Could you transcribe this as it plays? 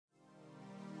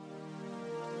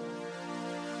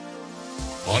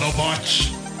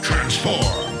Autobots,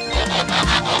 transform!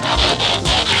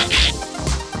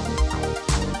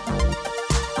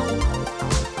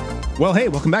 Well, hey,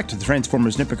 welcome back to the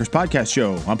Transformers Nitpickers Podcast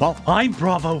Show. I'm Paul. I'm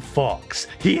Bravo Fox.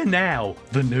 Here now,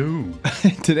 the new.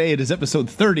 Today it is episode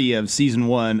 30 of Season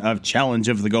 1 of Challenge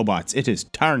of the GoBots. It is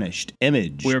Tarnished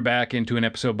Image. We're back into an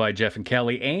episode by Jeff and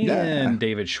Kelly and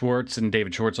David Schwartz. And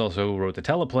David Schwartz also wrote the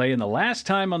teleplay. And the last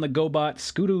time on the GoBot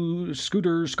Scooters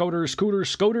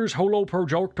Holo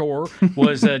Projector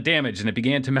was damaged. And it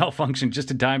began to malfunction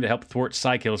just in time to help thwart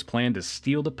Psykill's plan to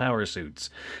steal the power suits.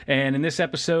 And in this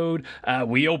episode,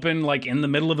 we open like in the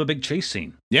middle of a big chase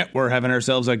scene. Yeah, we're having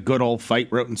ourselves a good old fight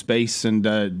out in space, and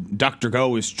Dr.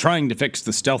 Go is trying to fix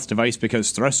the stealth device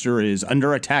because Thruster is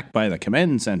under attack by the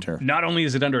command center. Not only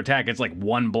is it under attack, it's like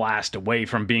one blast away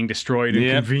from being destroyed, and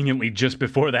conveniently just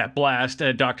before that blast,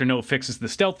 Dr. No fixes the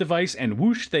stealth device, and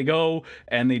whoosh, they go,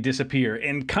 and they disappear.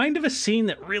 In kind of a scene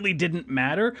that really didn't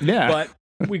matter, but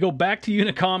we go back to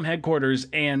Unicom headquarters,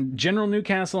 and General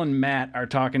Newcastle and Matt are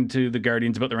talking to the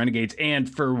Guardians about the Renegades, and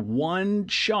for one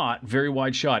shot, very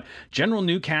wide shot, General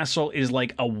Newcastle is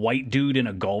like a white dude in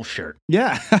a golf shirt.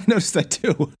 Yeah, I noticed that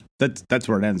too. That's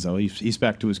where it ends, though. He's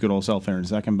back to his good old self here in a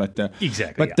second. But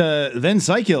exactly. But then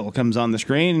Psykill comes on the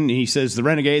screen, and he says, the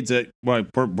Renegades,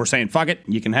 we're saying, fuck it.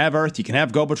 You can have Earth. You can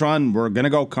have Gobotron. We're going to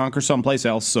go conquer someplace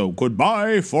else. So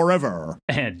goodbye forever.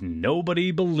 And nobody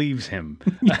believes him.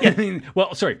 I mean,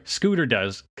 well, sorry, Scooter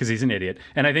does, because he's an idiot.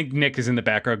 And I think Nick is in the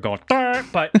background going,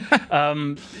 but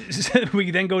we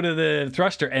then go to the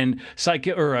Thruster, and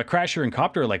Crasher and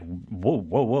Copter are like, whoa,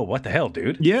 what the hell,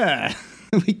 dude? Yeah.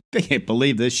 They can't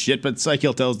believe this shit, but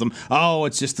Psykill tells them, oh,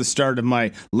 it's just the start of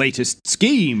my latest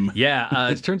scheme. Yeah,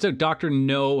 it turns out Dr.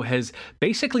 No has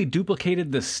basically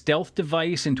duplicated the stealth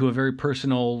device into a very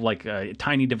personal, like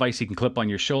tiny device you can clip on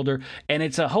your shoulder, and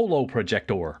it's a holo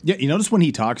projector. Yeah, you notice when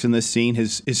he talks in this scene,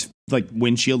 his like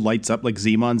windshield lights up like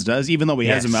Zemon's does, even though he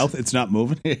has a mouth, it's not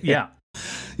moving. Yeah.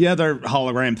 Yeah, they're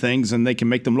hologram things, and they can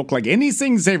make them look like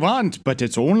anything they want, but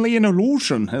it's only an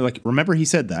illusion. Like, remember he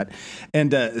said that.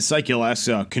 And Psykill asks,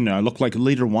 can I look like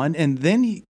Leader One? And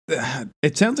then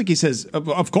it sounds like he says,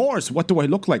 of course, what do I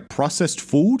look like? Processed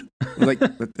food? Like,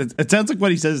 it sounds like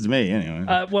what he says to me,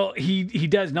 anyway. Well, he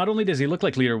does. Not only does he look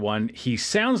like Leader One, he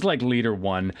sounds like Leader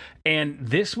One. And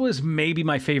this was maybe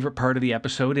my favorite part of the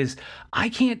episode is I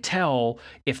can't tell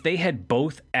if they had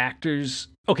both actors.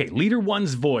 Okay, Leader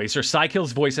One's voice, or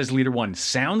Psykill's voice as Leader One,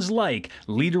 sounds like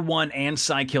Leader One and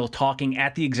Psykill talking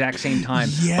at the exact same time,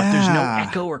 but there's no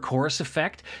echo or chorus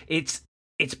effect. It's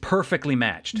perfectly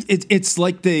matched. It's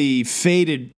like they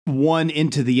faded one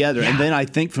into the other, and then I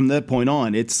think from that point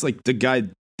on, it's like the guy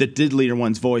that did Leader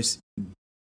One's voice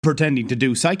pretending to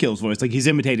do Psykill's voice, like he's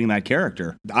imitating that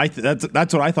character. That's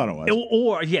what I thought it was.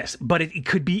 Or yes, but it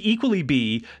could be equally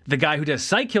be the guy who does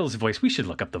Psykill's voice. We should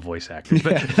look up the voice actors,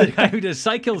 but the guy who does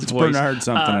Psykill's voice, Bernard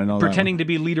something, I know pretending to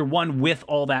be Leader One with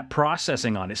all that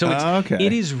processing on it. So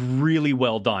it is really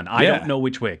well done. I don't know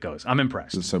which way it goes. I'm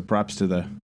impressed. So props to the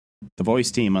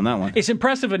voice team on that one. It's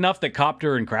impressive enough that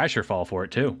Copter and Crasher fall for it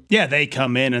too. Yeah, they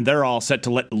come in and they're all set to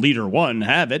let Leader One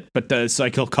have it, but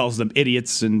Psykill calls them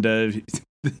idiots, and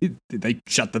they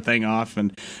shut the thing off.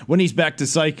 And when he's back to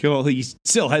Psykill, he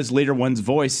still has Leader One's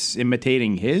voice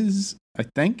imitating his, I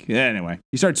think. Yeah, anyway,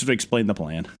 he starts to explain the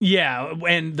plan. Yeah,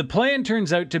 and the plan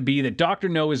turns out to be that Dr.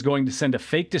 No is going to send a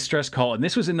fake distress call, and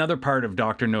this was another part of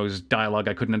Dr. No's dialogue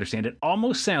I couldn't understand. It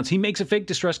almost sounds, he makes a fake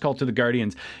distress call to the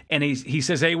Guardians, and he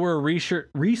says, hey, we're a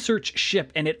research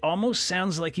ship, and it almost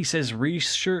sounds like he says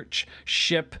research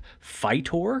ship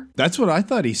fighter. That's what I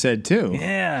thought he said too.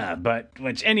 Yeah,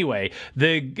 which anyway,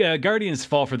 the Guardians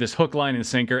fall for this hook, line, and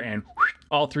sinker, and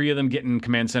all three of them get in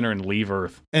command center and leave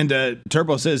Earth. And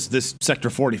Turbo says this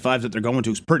Sector 45 that they're going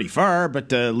to is pretty far,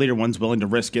 but Leader One's willing to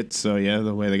risk it, so yeah,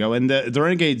 the way they go. And the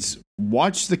Renegades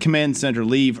watch the command center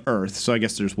leave Earth, so I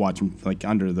guess they're just watching like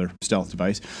under their stealth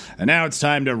device. And now it's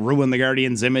time to ruin the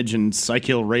Guardian's image, and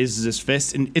Psykill raises his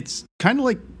fist, and it's kind of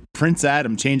like Prince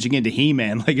Adam changing into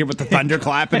He-Man, like with the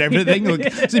thunderclap and everything.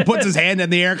 Like, so he puts his hand in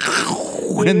the air,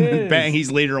 and bang, he's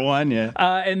Leader One. Yeah.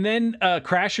 And then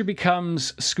Crasher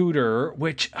becomes Scooter,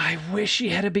 which I wish he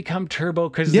had to become Turbo,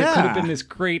 because there could have been this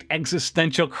great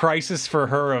existential crisis for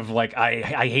her of like, I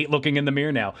hate looking in the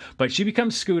mirror now. But she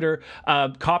becomes Scooter.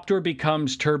 Copter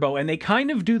becomes Turbo, and they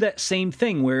kind of do that same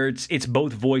thing where it's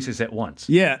both voices at once.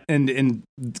 Yeah, and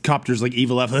Copter's like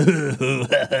evil F.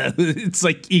 It's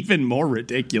like even more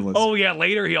ridiculous. Oh yeah,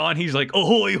 later he's like,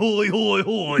 ahoy, hoy, hoy,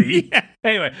 hoy.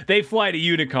 Anyway, they fly to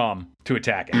Unicom to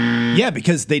attack it. Yeah,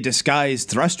 because they disguise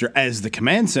Thruster as the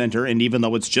command center, and even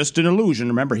though it's just an illusion,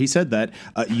 remember he said that,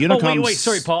 Unicom's... Oh, wait,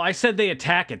 sorry, Paul. I said they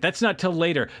attack it. That's not till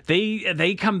later.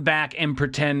 They come back and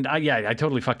pretend... I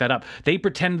totally fucked that up. They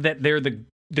pretend that they're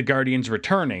the Guardians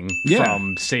returning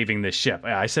from saving this ship.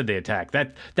 I said they attack.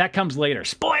 That comes later.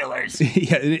 Spoilers!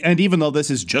 Yeah, and even though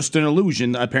this is just an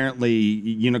illusion, apparently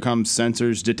Unicom's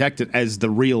sensors detect it as the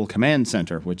real command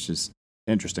center, which is...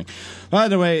 interesting. By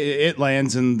the way, it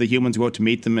lands and the humans go out to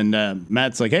meet them, and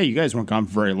Matt's like, hey, you guys weren't gone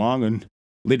for very long, and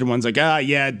Leader One's like,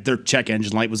 yeah, their check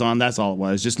engine light was on, that's all it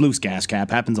was, just loose gas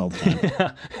cap, happens all the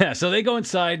time. Yeah, so they go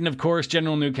inside, and of course,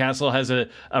 General Newcastle has a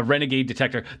renegade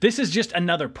detector. This is just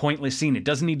another pointless scene. It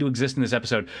doesn't need to exist in this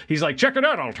episode. He's like, check it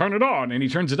out, I'll turn it on, and he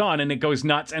turns it on, and it goes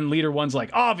nuts, and Leader One's like,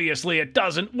 obviously it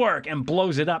doesn't work, and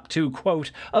blows it up to,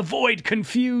 quote, avoid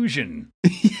confusion.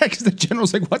 Yeah, because the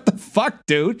general's like, what the fuck,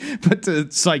 dude? But the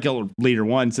Cycle Leader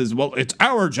One says, well, it's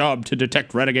our job to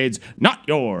detect renegades, not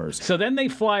yours. So then they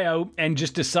fly out and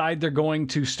just decide they're going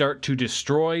to start to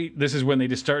destroy. This is when they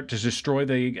just start to destroy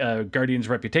the Guardian's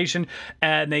reputation.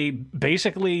 And they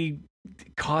basically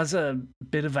cause a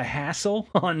bit of a hassle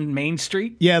on Main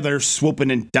Street. Yeah, they're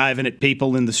swooping and diving at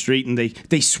people in the street, and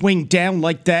they swing down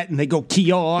like that, and they go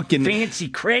kiosk and fancy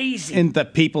crazy. And the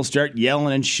people start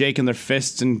yelling and shaking their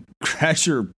fists, and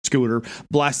Crasher Scooter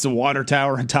blasts a water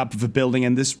tower on top of a building,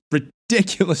 and this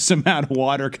ridiculous amount of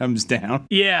water comes down.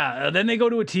 Yeah, then they go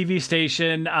to a TV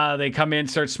station. They come in,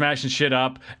 start smashing shit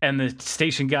up, and the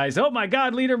station guy's, oh my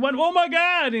God, Leader One, oh my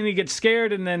God, and he gets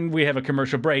scared, and then we have a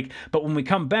commercial break. But when we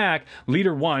come back,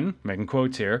 Leader One, making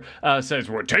quotes here, says,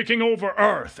 we're taking over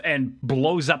Earth, and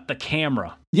blows up the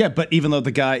camera. Yeah, but even though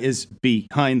the guy is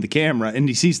behind the camera, and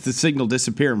he sees the signal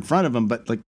disappear in front of him, but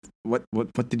like, what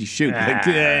did he shoot?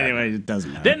 Anyway, it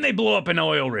doesn't matter. Then they blow up an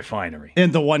oil refinery.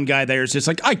 And the one guy there is just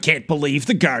like, I can't believe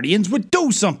the Guardians would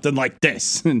do something like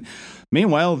this. And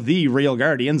meanwhile, the real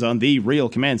Guardians on the real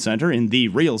command center in the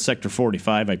real Sector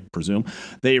 45, I presume,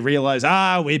 they realize,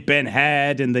 we've been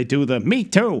had, and they do the me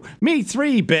too, me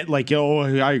three bit, like, oh,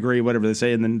 I agree, whatever they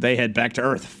say, and then they head back to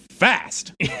Earth.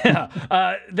 Fast.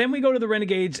 Yeah. Then we go to the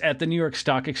Renegades at the New York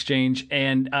Stock Exchange,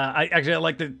 and I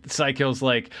like that Psykill's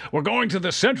like, we're going to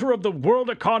the center of the world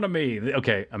economy.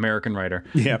 Okay, American writer.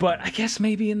 Yeah. But I guess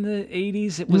maybe in the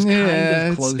 80s it was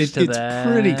kind of close to that.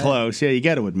 It's pretty close. Yeah, you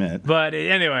got to admit. But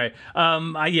anyway,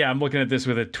 I'm looking at this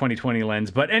with a 2020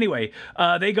 lens. But anyway,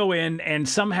 they go in, and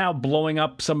somehow blowing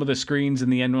up some of the screens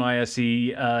in the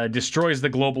NYSE destroys the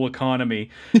global economy.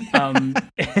 And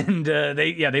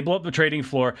they blow up the trading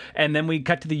floor. And then we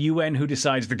cut to the UN, who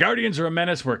decides the Guardians are a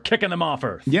menace. We're kicking them off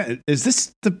Earth. Yeah, is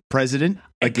this the president?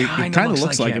 Like, it kind of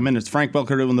looks like him, and it's Frank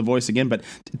Welker doing the voice again. But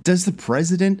does the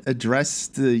president address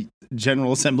the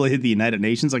General Assembly of the United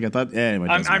Nations? Like I thought. Anyway,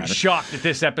 I'm shocked that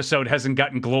this episode hasn't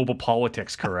gotten global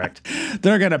politics correct.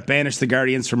 They're gonna banish the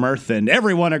Guardians from Earth, and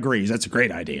everyone agrees that's a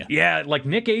great idea. Yeah, like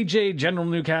Nick, AJ, General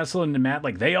Newcastle, and Matt,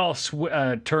 like they all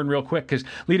turn real quick because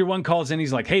Leader One calls in.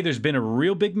 He's like, "Hey, there's been a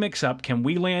real big mix-up. Can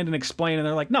we land and explain?" And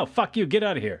they're like, "No, fuck you, get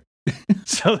out of here."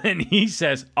 So then he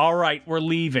says, all right, we're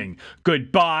leaving.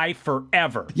 Goodbye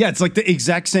forever. Yeah, it's like the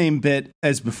exact same bit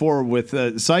as before with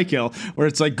Psykill, where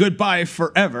it's like, goodbye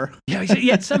forever.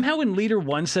 Yeah, somehow when Leader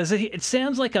One says it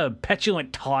sounds like a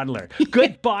petulant toddler.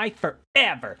 Goodbye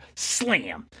forever.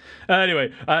 Slam.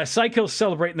 Anyway, Psykill's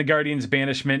celebrating the Guardian's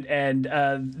banishment, and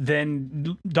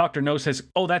then Dr. No says,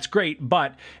 oh, that's great,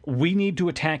 but we need to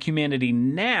attack humanity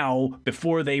now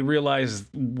before they realize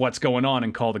what's going on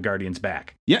and call the Guardians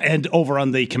back. Yeah, and over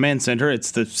on the command center,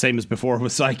 it's the same as before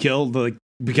with Psykill,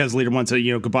 because Leader One said,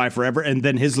 goodbye forever, and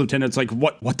then his lieutenant's like,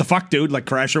 what the fuck, dude? Like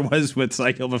Crasher was with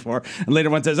Psykill before, and Leader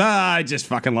One says, I just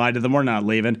fucking lied to them, we're not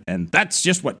leaving, and that's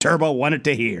just what Turbo wanted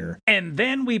to hear. And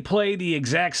then we play the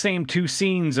exact same two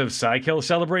scenes of Psykill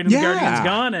celebrating the Guardians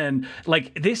gone, and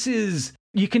this is...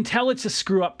 You can tell it's a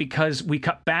screw up because we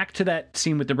cut back to that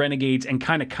scene with the Renegades and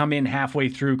kind of come in halfway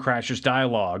through Crasher's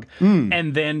dialogue.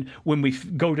 And then when we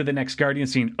go to the next Guardian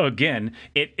scene again,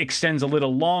 it extends a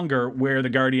little longer where the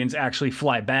Guardians actually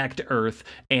fly back to Earth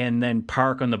and then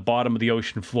park on the bottom of the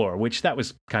ocean floor, which that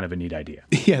was kind of a neat idea.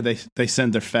 Yeah, they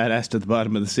send their fat ass to the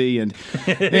bottom of the sea. And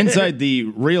inside the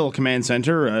real command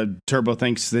center, Turbo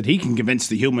thinks that he can convince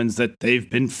the humans that they've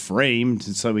been framed.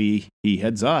 So he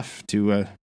heads off to...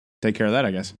 take care of that, I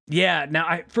guess. Yeah. Now,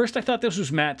 I thought this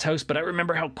was Matt's house, but I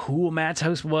remember how cool Matt's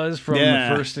house was from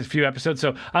the first few episodes.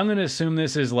 So I'm going to assume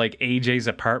this is like AJ's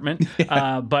apartment.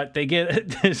 But they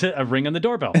get there's a ring on the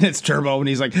doorbell, and it's Turbo, and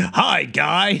he's like, "Hi,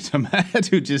 Guy." To Matt,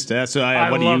 who just asked, "What I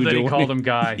are love you that doing?" He called him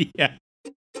Guy. Yeah.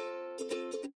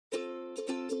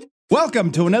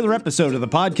 Welcome to another episode of the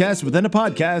podcast within a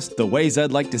podcast, The Ways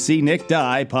I'd Like to See Nick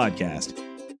Die podcast.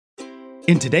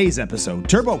 In today's episode,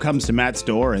 Turbo comes to Matt's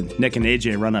door and Nick and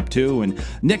AJ run up too, and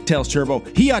Nick tells Turbo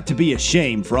he ought to be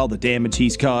ashamed for all the damage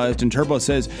he's caused, and Turbo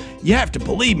says, "You have to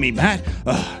believe me, Matt.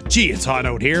 Gee, it's hot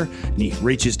out here." And he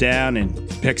reaches down and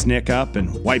picks Nick up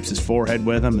and wipes his forehead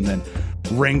with him and then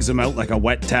wrings him out like a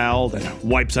wet towel, then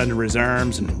wipes under his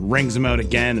arms and wrings him out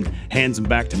again and hands him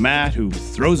back to Matt, who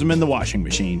throws him in the washing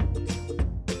machine.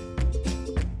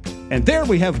 And there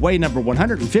we have way number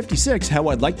 156, How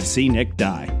I'd Like to See Nick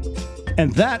Die.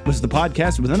 And that was the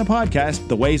podcast within a podcast,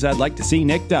 The Ways I'd Like to See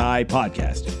Nick Die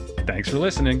podcast. Thanks for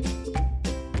listening.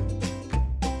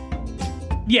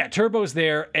 Yeah, Turbo's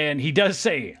there, and he does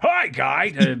say, "Hi, guy,"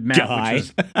 to Matt, Guy.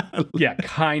 which is,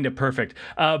 kind of perfect.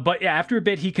 But yeah, after a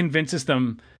bit, he convinces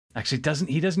them. Actually,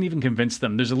 he doesn't even convince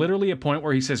them. There's literally a point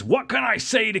where he says, "What can I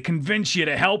say to convince you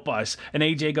to help us?" And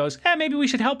AJ goes, maybe we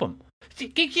should help him. He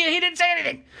didn't say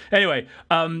anything. Anyway,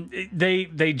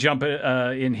 they jump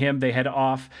in him. They head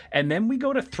off. And then we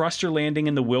go to thruster landing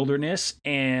in the wilderness.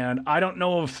 And I don't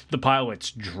know if the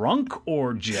pilot's drunk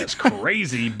or just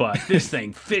crazy, but this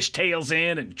thing fishtails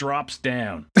in and drops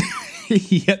down.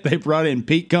 Yeah, they brought in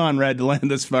Pete Conrad to land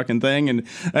this fucking thing, and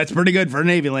that's pretty good for a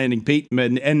Navy landing, Pete.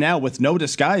 And now, with no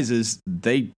disguises,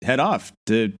 they head off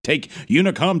to take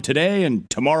Unicom today and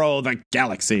tomorrow the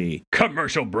galaxy.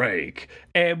 Commercial break.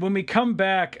 And when we come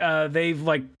back, they've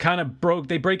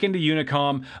they break into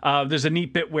Unicom. There's a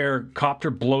neat bit where Copter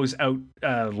blows out,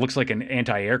 looks like an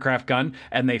anti-aircraft gun,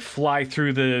 and they fly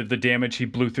through the damage he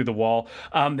blew through the wall.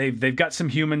 They've got some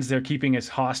humans they're keeping as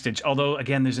hostage, although,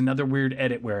 again, there's another weird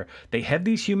edit where they have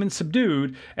these humans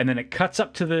subdued, and then it cuts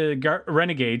up to the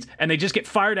renegades, and they just get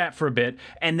fired at for a bit,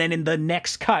 and then in the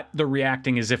next cut, they're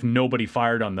reacting as if nobody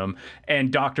fired on them,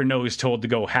 and Dr. No is told to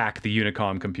go hack the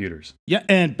Unicom computers. Yeah,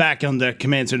 and back on the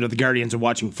command center, the Guardians are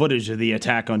watching footage of the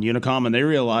attack on Unicom, and they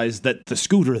realize that the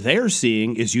scooter they're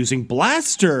seeing is using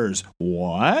blasters.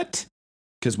 What?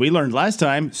 Because we learned last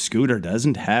time, Scooter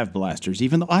doesn't have blasters,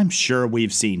 even though I'm sure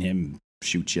we've seen him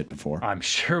shoot shit before. I'm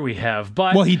sure we have,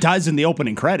 but... Well, he does in the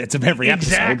opening credits of every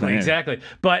episode. Exactly.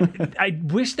 But I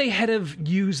wish they had have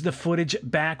used the footage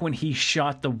back when he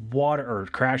shot the water, or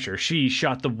Crasher, she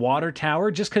shot the water tower,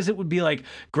 just because it would be,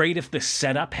 great if the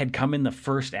setup had come in the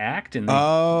first act. And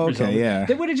yeah.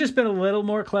 They would have just been a little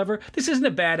more clever. This isn't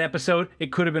a bad episode.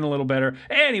 It could have been a little better.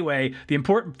 Anyway, the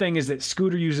important thing is that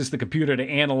Scooter uses the computer to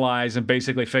analyze and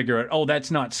basically figure out, oh, that's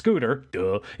not Scooter.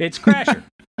 Duh. It's Crasher.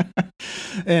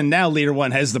 And now Leader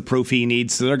One has the proof he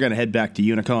needs, so they're going to head back to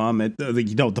Unicom.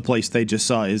 The place they just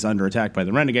saw is under attack by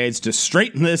the Renegades. To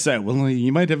straighten this out, well,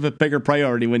 you might have a bigger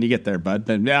priority when you get there, bud.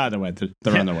 But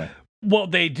they're on their way. Well,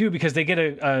 they do, because they get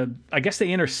I guess they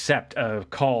intercept a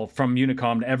call from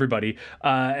Unicom to everybody,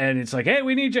 and it's like, hey,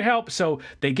 we need your help. So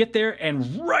they get there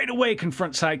and right away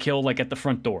confront Psykill, at the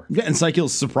front door. Yeah, and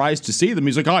Psykill's surprised to see them.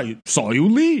 He's like, I saw you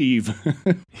leave.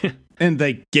 And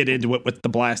they get into it with the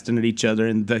blasting at each other,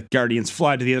 and the Guardians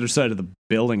fly to the other side of the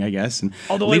building, I guess. And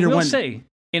although I will say,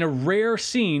 in a rare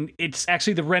scene, it's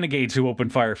actually the Renegades who open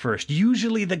fire first.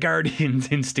 Usually the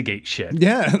Guardians instigate shit.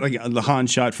 Yeah, like the Han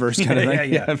shot first kind of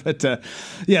thing. Yeah. But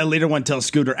Leader One tells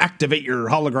Scooter, activate your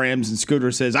holograms, and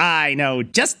Scooter says, I know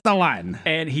just the one.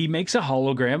 And he makes a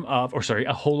hologram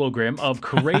of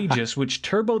Courageous, which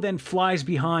Turbo then flies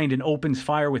behind and opens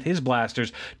fire with his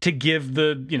blasters to give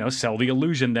sell the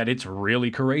illusion that it's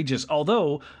really Courageous.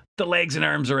 Although the legs and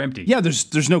arms are empty. Yeah,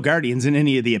 there's no Guardians in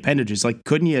any of the appendages.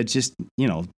 Couldn't you just,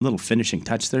 little finishing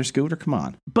touch there, Scooter? Come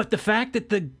on. But the fact that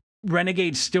the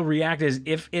Renegades still react as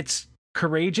if it's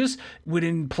Courageous would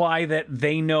imply that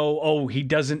they know, it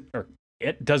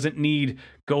doesn't need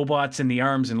GoBots in the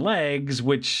arms and legs,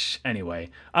 which, anyway,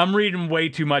 I'm reading way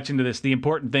too much into this. The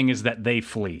important thing is that they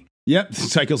flee. Yep,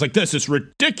 Psychill's like, this is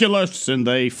ridiculous, and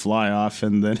they fly off,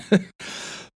 and then...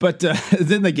 But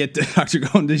then they get to Dr.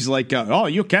 Go, he's like, oh,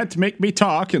 you can't make me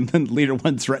talk. And then Leader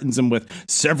One threatens him with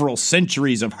several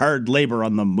centuries of hard labor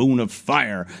on the moon of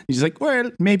fire. He's like, well,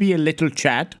 maybe a little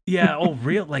chat. Yeah,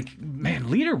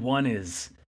 Leader One is,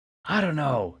 I don't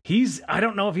know. I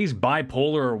don't know if he's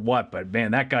bipolar or what, but man,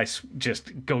 that guy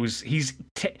just goes, he's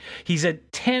a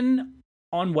 10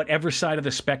 on whatever side of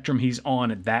the spectrum he's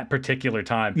on at that particular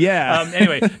time. Yeah.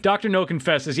 Anyway, Dr. No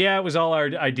confesses, it was all our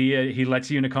idea. He lets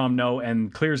Unicom know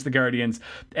and clears the Guardians.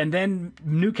 And then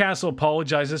Newcastle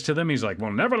apologizes to them. He's like,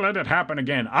 well, never let it happen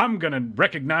again. I'm going to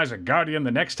recognize a Guardian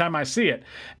the next time I see it.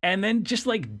 And then just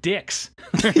like dicks,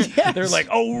 yes. They're like,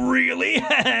 oh, really?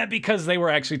 Because they were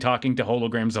actually talking to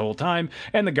holograms the whole time.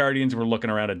 And the Guardians were looking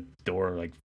around a door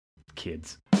like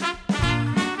kids.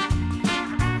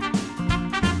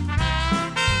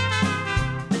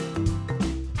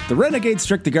 The Renegades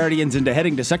trick the Guardians into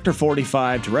heading to Sector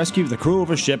 45 to rescue the crew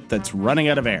of a ship that's running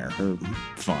out of air.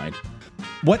 Fine.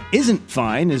 What isn't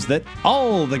fine is that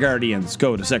all the Guardians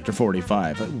go to Sector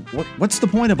 45. What's the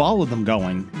point of all of them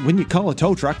going? When you call a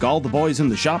tow truck, all the boys in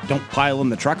the shop don't pile in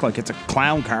the truck like it's a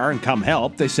clown car and come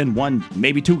help. They send one,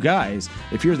 maybe two guys.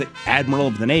 If you're the Admiral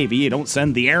of the Navy, you don't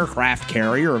send the aircraft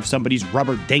carrier if somebody's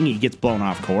rubber dinghy gets blown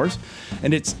off course.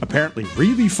 And it's apparently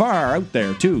really far out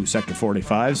there, too, Sector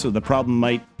 45, so the problem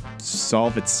might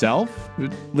solve itself,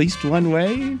 at least one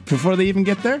way, before they even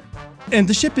get there. And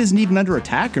the ship isn't even under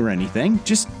attack or anything.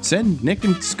 Just send Nick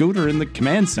and Scooter in the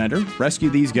command center, rescue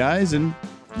these guys, and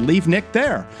leave Nick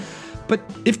there. But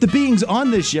if the beings on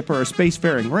this ship are a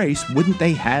spacefaring race, wouldn't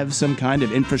they have some kind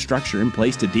of infrastructure in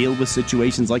place to deal with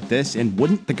situations like this? And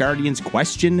wouldn't the Guardians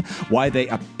question why they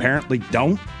apparently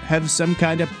don't have some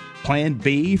kind of plan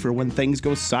B for when things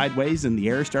go sideways and the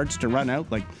air starts to run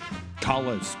out? Like call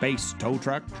a space tow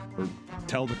truck, or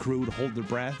tell the crew to hold their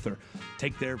breath, or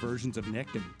take their versions of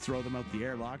Nick and throw them out the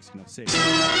airlocks, say.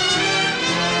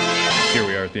 Here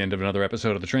we are at the end of another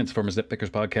episode of the Transformers Nitpickers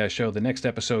podcast show. The next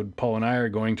episode Paul and I are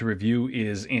going to review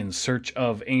is In Search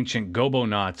of Ancient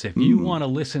Gobonauts. If you want to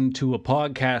listen to a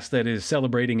podcast that is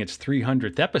celebrating its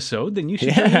 300th episode, then you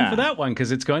should tune in for that one,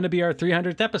 because it's going to be our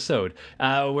 300th episode.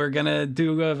 We're going to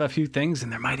do a few things,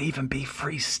 and there might even be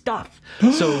free stuff.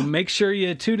 So make sure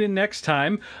you tune in next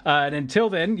time. And until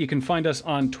then, you can find us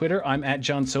on Twitter. I'm at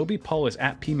John Sobey. Paul is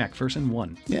at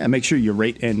PMacPherson1. Yeah, make sure you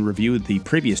rate and review the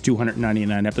previous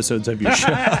 299 episodes of your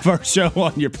show, of our show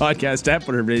on your podcast app,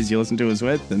 whatever it is you listen to us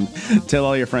with, and tell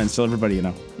all your friends, tell everybody you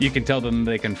know. You can tell them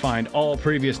they can find all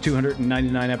previous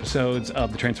 299 episodes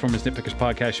of the Transformers Nitpickers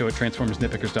podcast show at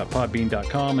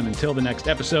transformersnitpickers.podbean.com. And until the next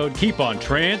episode, keep on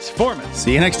transforming.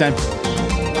 See you next time.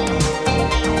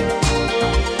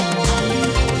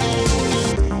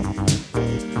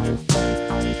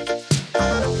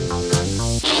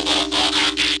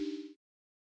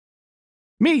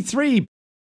 Me 3